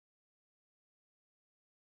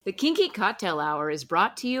The Kinky Cocktail Hour is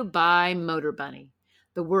brought to you by Motor Bunny,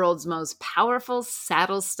 the world's most powerful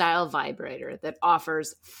saddle-style vibrator that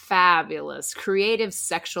offers fabulous, creative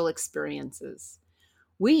sexual experiences.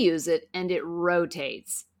 We use it and it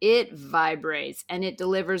rotates, it vibrates, and it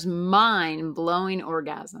delivers mind-blowing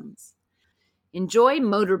orgasms. Enjoy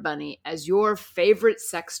Motor Bunny as your favorite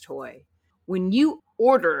sex toy. When you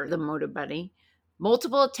order the Motor Bunny,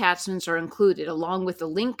 multiple attachments are included along with the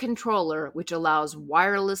Link controller, which allows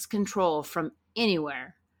wireless control from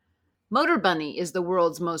anywhere. Motor Bunny is the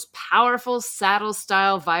world's most powerful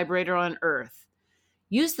saddle-style vibrator on Earth.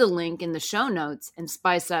 Use the link in the show notes and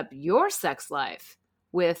spice up your sex life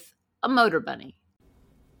with a Motor Bunny.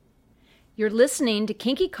 You're listening to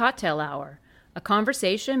Kinky Cocktail Hour, a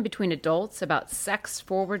conversation between adults about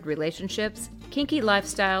sex-forward relationships, kinky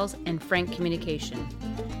lifestyles, and frank communication.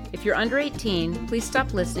 If you're under 18, please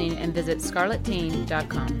stop listening and visit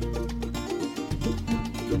scarletteen.com.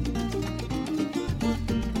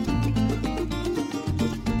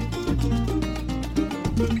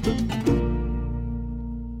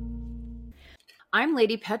 I'm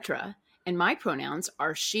Lady Petra, and my pronouns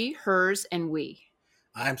are she, hers, and we.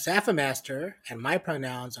 I'm Safa Master, and my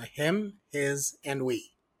pronouns are him, his, and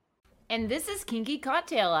we. And this is Kinky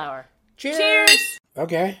Cocktail Hour. Cheers!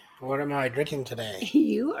 Okay, what am I drinking today?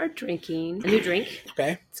 You are drinking a new drink.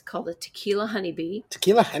 Okay. It's called a Tequila Honeybee.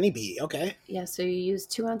 Tequila Honeybee, okay. Yeah, so you use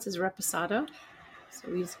 2 ounces of Reposado. So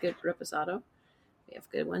we use good Reposado. We have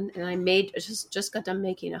a good one. And I just got done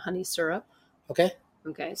making a honey syrup. Okay.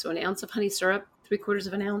 Okay, so 1 ounce of honey syrup, 3/4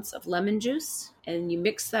 of an ounce of lemon juice, and you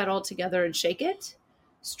mix that all together and shake it.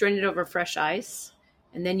 Strain it over fresh ice,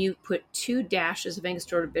 and then you put 2 dashes of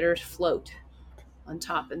Angostura bitter float on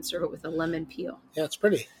top and serve it with a lemon peel. Yeah, it's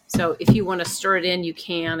pretty. So if you want to stir it in, you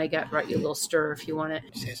can. I got right you a little stir if you want it.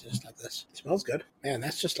 Taste it just like this. It smells good. Man,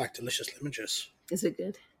 that's just like delicious lemon juice. Is it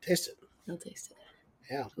good? Taste it. I'll taste it.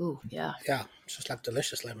 Yeah. Ooh, yeah. Yeah, it's just like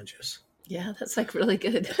delicious lemon juice. Yeah, that's like really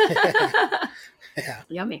good. Yeah.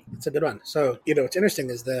 Yummy. It's a good one. So, what's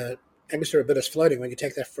interesting is the Angostura bitters floating. When you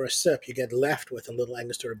take that first sip, you get left with a little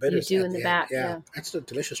Angostura bitters. You do at in the end. back, yeah. That's a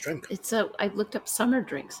delicious drink. I looked up summer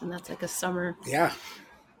drinks, and that's like a summer. Yeah.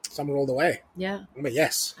 Summer all the way. Yeah. I mean,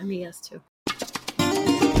 yes. I mean, yes, too.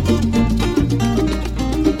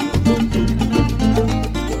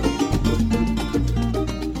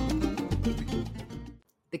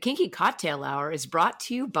 The Kinky Cocktail Hour is brought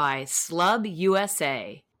to you by Slub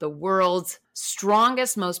USA, the world's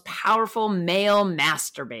strongest, most powerful male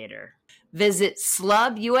masturbator. Visit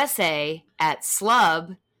Slub USA at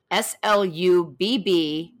slubb,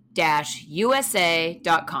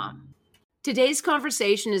 SLUBB-USA.com. Today's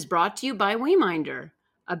conversation is brought to you by WeMinder,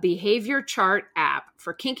 a behavior chart app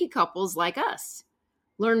for kinky couples like us.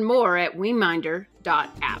 Learn more at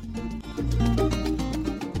WeMinder.app.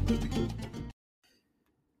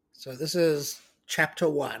 So this is chapter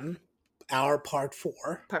 1, our part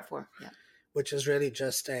 4. Part 4, yeah. Which is really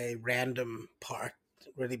just a random part,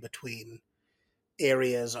 really between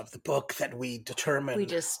areas of the book that we determined. We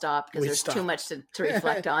just stopped because there's too much to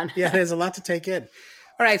reflect on. Yeah, there's a lot to take in.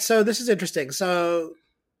 All right, so this is interesting. So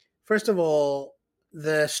first of all,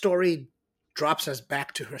 the story drops us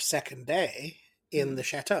back to her second day in the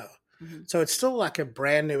chateau. Mm-hmm. So it's still like a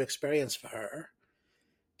brand new experience for her.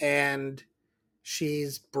 And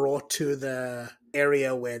she's brought to the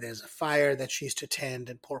area where there's a fire that she's to tend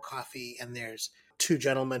and pour coffee. And there's 2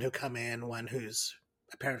 gentlemen who come in, one who's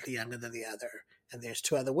apparently younger than the other. And there's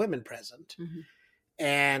 2 other women present. Mm-hmm.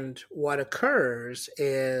 And what occurs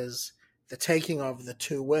is the taking of the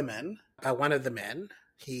 2 women by one of the men.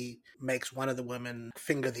 He makes one of the women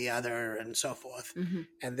finger the other and so forth. Mm-hmm.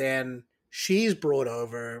 And then she's brought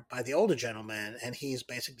over by the older gentleman, and he's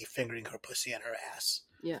basically fingering her pussy and her ass.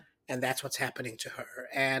 Yeah. And that's what's happening to her.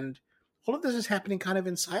 And all of this is happening kind of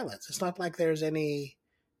in silence. It's not like there's any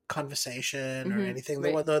conversation or anything.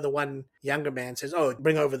 Right. The one younger man says, "Oh,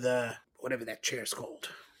 bring over the, whatever that chair's called.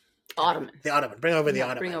 Ottoman. The ottoman. Bring over the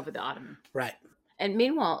ottoman. Bring over the ottoman." Right. And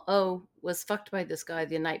meanwhile, O was fucked by this guy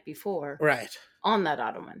the night before. Right. On that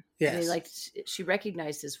ottoman. Yes. And she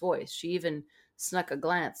recognized his voice. She even snuck a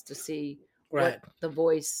glance to see what the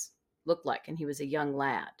voice looked like. And he was a young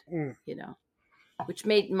lad, which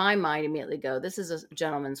made my mind immediately go, this is a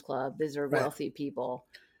gentleman's club. These are wealthy people.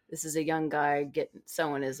 This is a young guy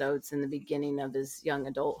sowing his oats in the beginning of his young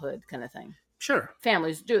adulthood kind of thing. Sure.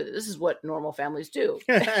 Families do. This is what normal families do.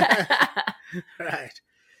 Right.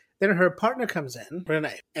 Then her partner comes in,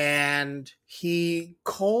 Renee, and he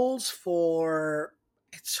calls for,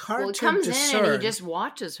 it's hard to discern. He comes in and he just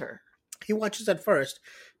watches her. He watches at first,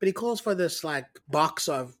 but he calls for this like box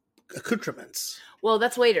of accoutrements. Well,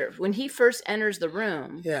 that's later. When he first enters the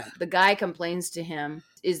room, Yeah. the guy complains to him,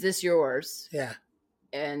 "Is this yours?" Yeah.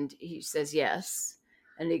 And he says, "Yes."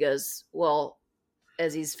 And he goes, "Well,"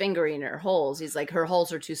 as he's fingering her holes, he's like, "Her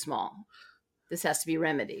holes are too small. This has to be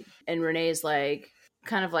remedied." And Renee's like,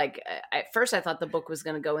 kind of like, at first I thought the book was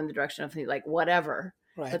going to go in the direction of like, whatever.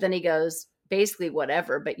 Right. But then he goes, basically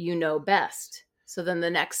whatever, but you know best. So then the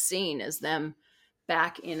next scene is them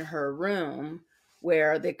back in her room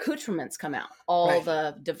where the accoutrements come out, all Right.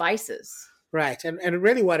 the devices. Right. And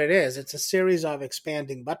really what it is, it's a series of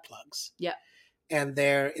expanding butt plugs. Yeah. And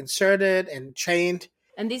they're inserted and chained.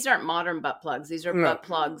 And these aren't modern butt plugs. These are butt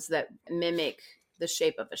plugs that mimic the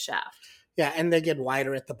shape of a shaft. Yeah, and they get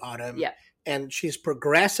wider at the bottom. Yeah. And she's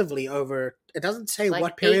progressively over, it doesn't say Like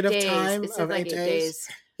what period 8 of days. time. It says Of like 8 days.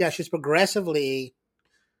 Yeah, she's progressively,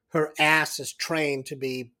 her ass is trained to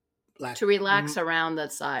be like to relax around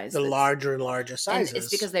that size. The larger and larger sizes. And it's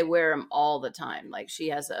because they wear them all the time. Like she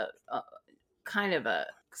has a kind of a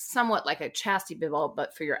somewhat like a chastity belt,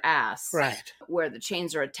 but for your ass. Right. Where the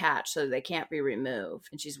chains are attached so they can't be removed.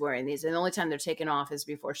 And she's wearing these. And the only time they're taken off is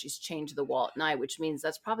before she's chained to the wall at night, which means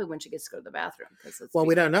that's probably when she gets to go to the bathroom.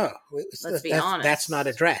 We don't know. Let's be honest. That's not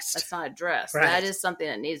addressed. That's not addressed. Right. That is something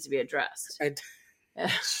that needs to be addressed. It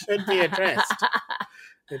should be addressed.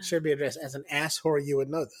 It should be addressed. As an ass whore, you would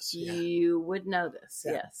know this. You would know this,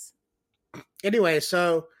 yes. Anyway,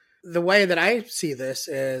 so the way that I see this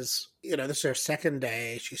is, this is her second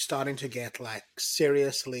day. She's starting to get like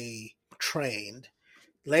seriously trained.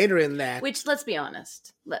 Later in that, which, let's be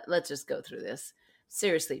honest, let's just go through this.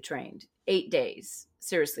 Seriously trained, 8 days,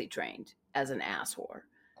 seriously trained as an ass whore.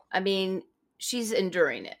 I mean, she's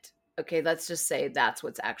enduring it. Okay, let's just say that's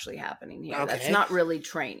what's actually happening here. Okay. That's not really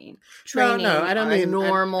training. Training no, I don't mean a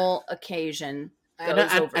normal occasion. I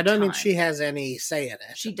don't mean she has any say in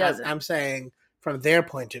it. She doesn't. I'm saying from their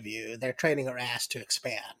point of view, they're training her ass to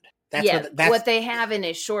expand. What they have in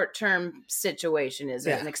a short-term situation is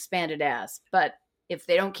an expanded ass. But if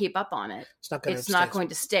they don't keep up on it, it's not going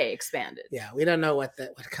to stay expanded. Yeah, we don't know what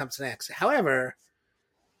comes next. However,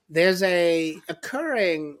 there's a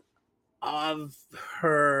occurring of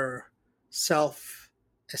her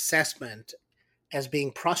self-assessment as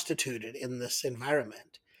being prostituted in this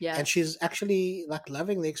environment. Yeah. And she's actually like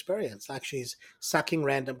loving the experience. Like she's sucking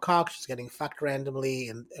random cock, she's getting fucked randomly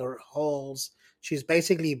in her holes. She's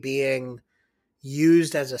basically being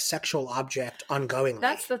used as a sexual object ongoingly.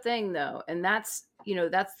 That's the thing though. And that's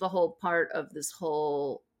the whole part of this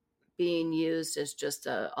whole being used as just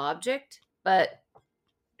an object. But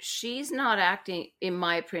she's not acting, in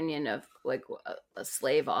my opinion, of like a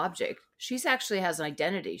slave object. She's actually has an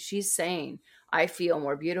identity. She's saying, I feel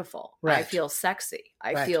more beautiful. Right. I feel sexy.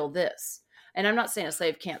 I feel this. And I'm not saying a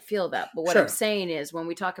slave can't feel that. But what I'm saying is when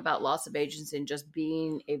we talk about loss of agency and just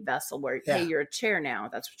being a vessel where, hey, you're a chair now,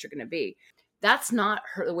 that's what you're going to be. That's not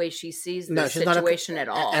the way she sees the situation at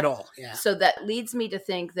all. At all, yeah. So that leads me to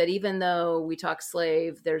think that even though we talk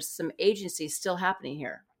slave, there's some agency still happening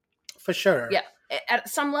here. For sure. Yeah, at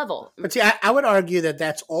some level. But see, I would argue that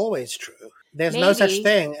that's always true. There's no such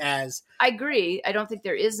thing as... I agree. I don't think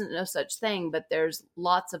there isn't no such thing, but there's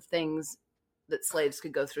lots of things that slaves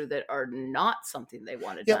could go through that are not something they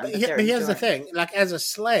wanted done. But here's the thing. Like, as a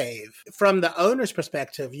slave, from the owner's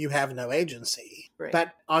perspective, you have no agency. Right.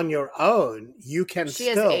 But on your own, you can She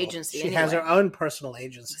has agency She has her own personal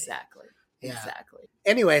agency. Exactly. Yeah. Exactly.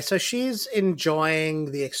 Anyway, so she's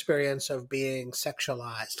enjoying the experience of being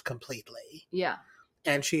sexualized completely. Yeah.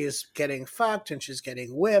 And she's getting fucked, and she's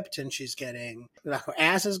getting whipped, and she's getting, like, her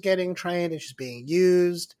ass is getting trained, and she's being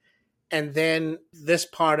used. And then this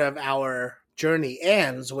part of our journey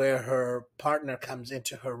ends where her partner comes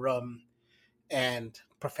into her room and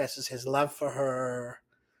professes his love for her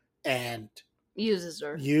and uses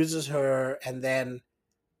her, and then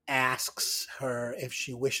asks her if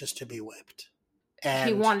she wishes to be whipped. And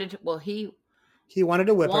he wanted to whip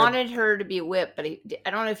her to be whipped, but I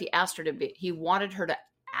don't know if he asked her to be. He wanted her to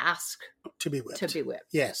ask to be whipped.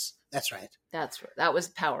 Yes, that's right. That was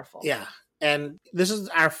powerful. Yeah. And this is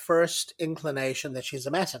our first inclination that she's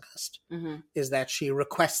a masochist, is that she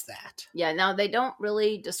requests that. Yeah. Now, they don't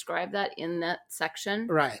really describe that in that section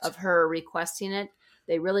of her requesting it.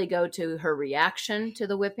 They really go to her reaction to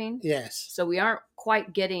the whipping. Yes. So we aren't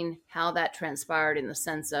quite getting how that transpired in the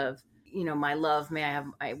sense of, my love, may I have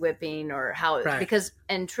my whipping, or how, because,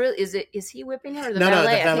 and truly, is he whipping her or the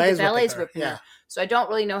valet? No, I think the valet's whipping her. So I don't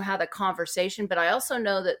really know how the conversation, but I also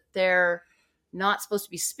know that they're not supposed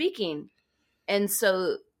to be speaking. And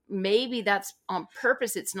so maybe that's on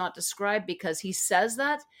purpose. It's not described because he says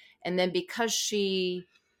that. And then because she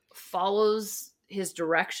follows his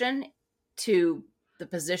direction to the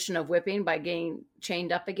position of whipping by getting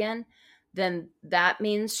chained up again, then that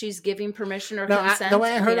means she's giving permission or consent. The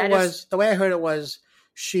way I heard it was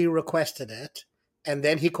she requested it, and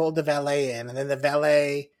then he called the valet in, and then the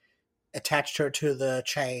valet attached her to the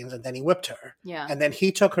chains, and then he whipped her. Yeah. And then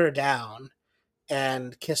he took her down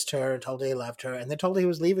and kissed her and told her he loved her, and then told her he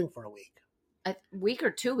was leaving for a week. A week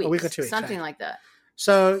or 2 weeks. A week or 2 weeks. Something like that.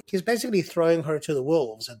 So he's basically throwing her to the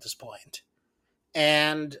wolves at this point.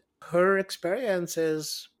 And her experience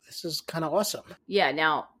is, this is kind of awesome. Yeah,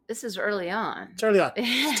 now, this is early on. It's early on.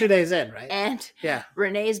 It's 2 days in, right? And yeah,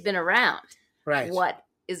 Renee's been around. Right. What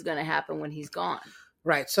is going to happen when he's gone?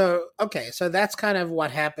 Right. So, okay. So that's kind of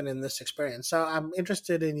what happened in this experience. So I'm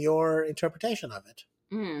interested in your interpretation of it.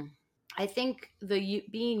 I think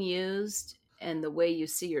being used and the way you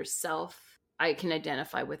see yourself, I can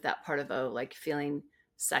identify with that part of like feeling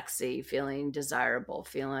sexy, feeling desirable,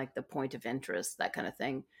 feeling like the point of interest, that kind of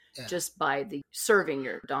thing. Yeah. Just by the serving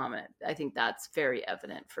your dominant. I think that's very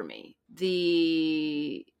evident for me.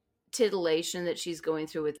 The titillation that she's going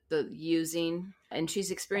through with the using, and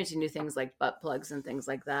she's experiencing new things like butt plugs and things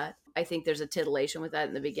like that. I think there's a titillation with that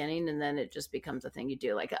in the beginning, and then it just becomes a thing you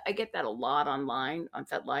do. Like I get that a lot online on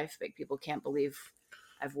FetLife. Like people can't believe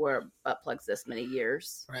I've wore butt plugs this many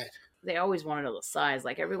years. Right. They always want to know the size.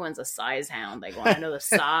 Like everyone's a size hound. They want to know the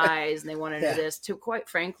size and they want to know this. To quite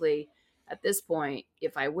frankly, at this point,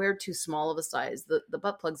 if I wear too small of a size, the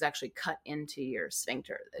butt plugs actually cut into your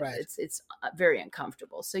sphincter. Right. It's very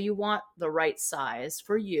uncomfortable. So you want the right size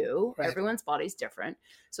for you. Right. Everyone's body's different.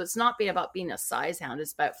 So it's not about being a size hound.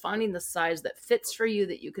 It's about finding the size that fits for you,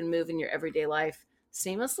 that you can move in your everyday life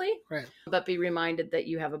seamlessly, right. But be reminded that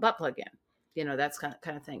you have a butt plug in. You know, that's kind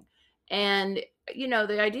of thing. And, you know,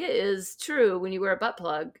 the idea is true when you wear a butt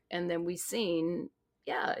plug, and then we've seen,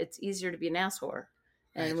 it's easier to be an ass whore.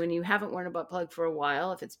 And when you haven't worn a butt plug for a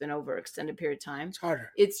while, if it's been over an extended period of time, it's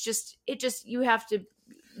harder. You have to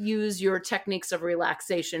use your techniques of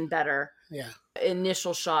relaxation better. Yeah.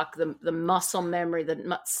 Initial shock, the muscle memory,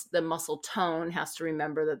 the muscle tone has to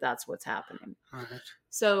remember that that's what's happening. All right.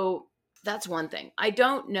 So that's one thing. I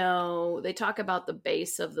don't know. They talk about the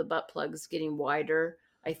base of the butt plugs getting wider.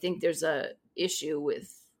 I think there's a issue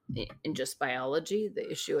in just biology,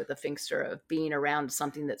 the issue with the sphincter of being around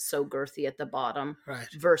something that's so girthy at the bottom, right,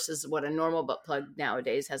 versus what a normal butt plug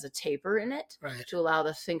nowadays has a taper in it, right, to allow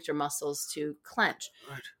the sphincter muscles to clench.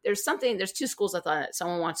 Right. There's two schools of thought.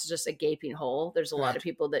 Someone wants just a gaping hole. There's a lot of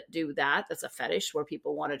people that do that. That's a fetish where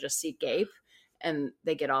people want to just see gape and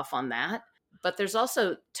they get off on that. But there's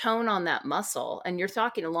also tone on that muscle, and you're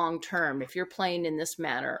talking long term. If you're playing in this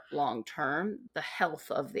manner long term, the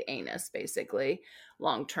health of the anus, basically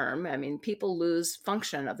long term. I mean, people lose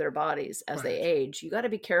function of their bodies as they age. You got to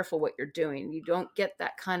be careful what you're doing. You don't get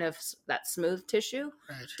that kind of that smooth tissue.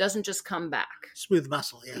 Right. Doesn't just come back. Smooth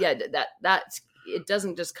muscle, yeah. Yeah, that's it.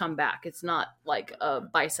 Doesn't just come back. It's not like a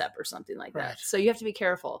bicep or something like that. So you have to be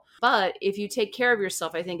careful. But if you take care of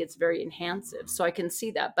yourself, I think it's very enhancive. So I can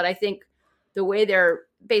see that. But I think the way they're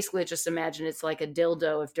basically, just imagine it's like a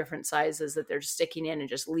dildo of different sizes that they're sticking in and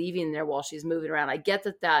just leaving there while she's moving around. I get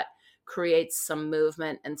that creates some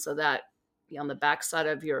movement. And so that on the backside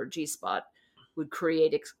of your G-spot would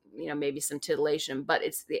create, maybe some titillation, but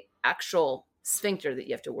it's the actual sphincter that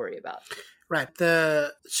you have to worry about. Right.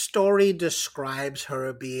 The story describes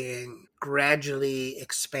her being gradually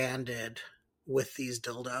expanded with these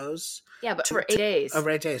dildos. Yeah, but for 8 days.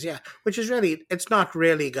 Over 8 days, yeah. Which is really, it's not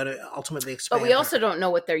really going to ultimately expand. But we also don't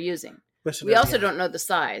know what they're using. We also don't know the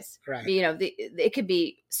size. Right. It could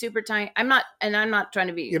be super tiny. I'm not trying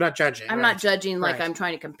to be. You're not judging. I'm not judging like I'm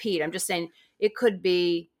trying to compete. I'm just saying it could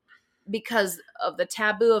be because of the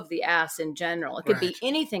taboo of the ass in general. It could be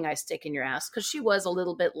anything I stick in your ass, because she was a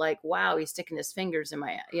little bit like, wow, he's sticking his fingers in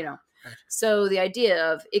my, Right. So the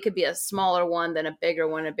idea of it could be a smaller one than a bigger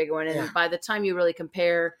one. And by the time you really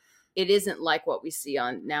compare, it isn't like what we see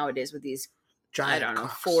on nowadays with these giant,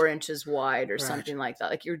 4 inches wide or something like that.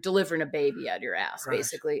 Like you're delivering a baby out of your ass,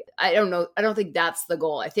 basically. I don't know. I don't think that's the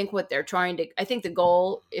goal. I think what they're I think the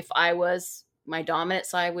goal, if I was my dominant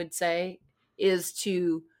side, would say, is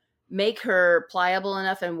to make her pliable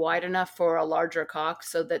enough and wide enough for a larger cock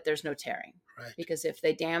so that there's no tearing. Right. Because if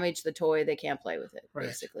they damage the toy, they can't play with it,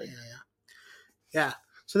 basically. Yeah.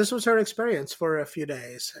 So this was her experience for a few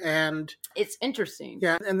days. And it's interesting.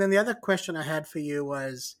 Yeah. And then the other question I had for you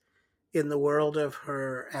was, in the world of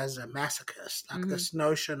her as a masochist, like this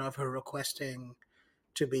notion of her requesting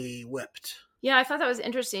to be whipped. Yeah, I thought that was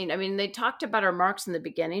interesting. I mean, they talked about her marks in the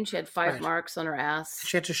beginning. She had 5 marks on her ass.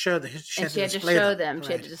 She had to show them. She had to show them.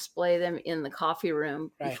 She had to display them in the coffee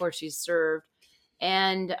room before she's served.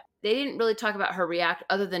 And they didn't really talk about her react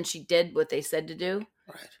other than she did what they said to do.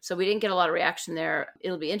 Right. So we didn't get a lot of reaction there.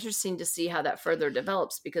 It'll be interesting to see how that further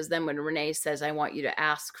develops, because then when Renee says, I want you to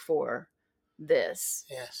ask for this,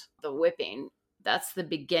 Yes, the whipping, that's the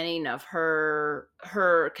beginning of her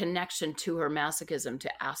connection to her masochism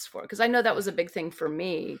to ask for it. Because I know that was a big thing for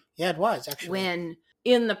me. Yeah, it was actually. When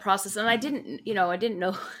in the process, and I didn't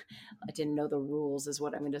know the rules is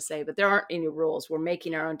what I'm going to say, but there aren't any rules. We're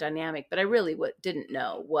making our own dynamic, but I really didn't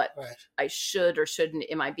know what Right. I should or shouldn't.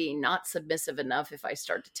 Am I being not submissive enough if I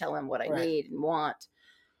start to tell him what I Right. need and want,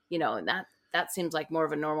 and that seems like more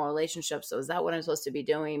of a normal relationship. So is that what I'm supposed to be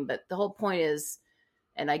doing? But the whole point is,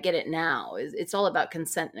 and I get it now, is it's all about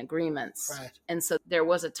consent and agreements. Right. And so there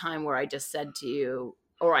was a time where I just said to you,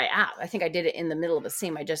 or I think I did it in the middle of a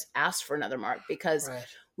scene. I just asked for another mark because Right.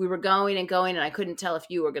 we were going and going, and I couldn't tell if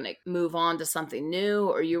you were going to move on to something new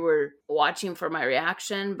or you were watching for my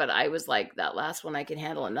reaction. But I was like, that last one, I can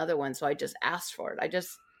handle another one. So I just asked for it.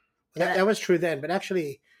 That was true then, but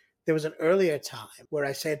actually there was an earlier time where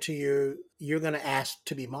I said to you, you're going to ask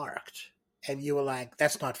to be marked. And you were like,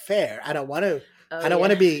 that's not fair. I don't want to,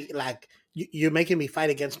 want to be like, you're making me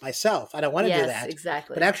fight against myself. I don't want to do that.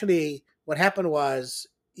 Exactly. But actually what happened was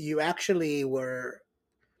you actually were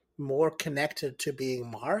more connected to being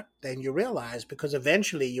marked than you realized, because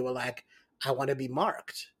eventually you were like, I want to be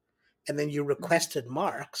marked. And then you requested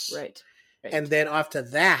marks. Right. And then after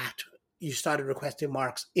that, you started requesting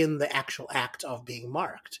marks in the actual act of being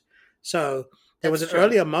marked. So there was an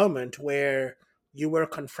earlier moment where you were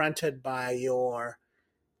confronted by your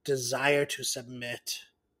desire to submit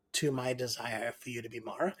to my desire for you to be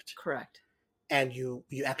marked. Correct. And you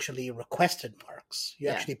actually requested marks. You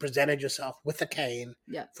actually presented yourself with a cane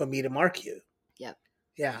for me to mark you. Yep.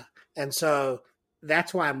 Yeah. And so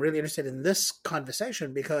that's why I'm really interested in this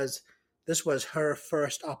conversation, because this was her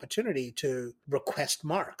first opportunity to request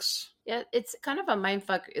marks. Yeah, it's kind of a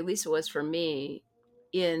mindfuck, at least it was for me.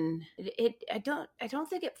 I don't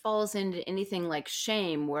think it falls into anything like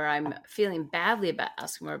shame where I'm feeling badly about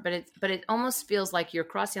asking more, but it almost feels like you're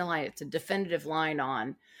crossing a line. It's a definitive line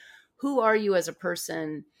on who are you as a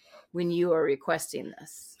person when you are requesting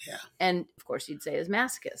this. Yeah. And of course you'd say as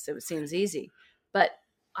masochist, it seems easy, but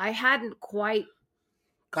I hadn't quite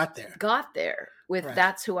got there with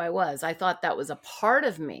that's who I was. I thought that was a part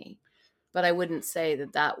of me, but I wouldn't say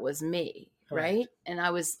that was me. Right. And I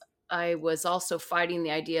was also fighting the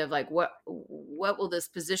idea of like, what will this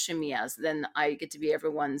position me as? Then I get to be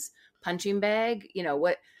everyone's punching bag.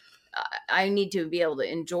 What I need to be able to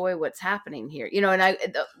enjoy what's happening here, and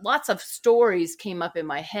lots of stories came up in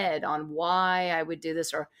my head on why I would do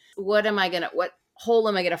this, or what hole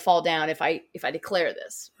am I going to fall down if I declare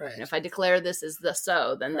this? Right. And if I declare this is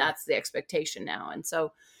then that's the expectation now. And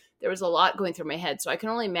so there was a lot going through my head. So I can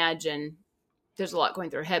only imagine there's a lot going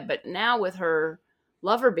through her head, but now with her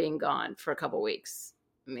lover being gone for a couple of weeks,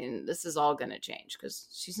 I mean, this is all going to change because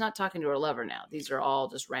she's not talking to her lover now. These are all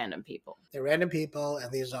just random people. They're random people,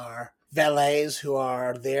 and these are valets who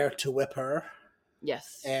are there to whip her.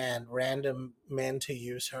 Yes. And random men to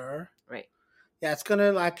use her. Right. Yeah, it's going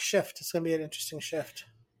to shift. It's going to be an interesting shift.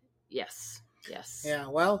 Yes. Yeah,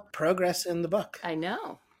 well, progress in the book. I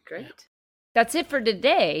know. Great. Yeah. That's it for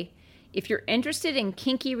today. If you're interested in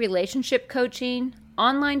kinky relationship coaching,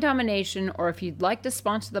 online domination, or if you'd like to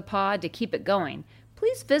sponsor the pod to keep it going,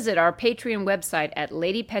 please visit our Patreon website at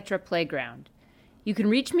Lady Petra Playground. You can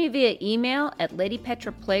reach me via email at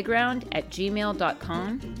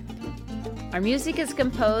ladypetraplayground@gmail.com. Our music is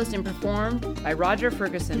composed and performed by Roger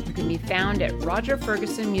Ferguson, who can be found at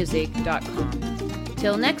rogerfergusonmusic.com.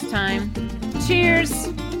 Till next time, cheers!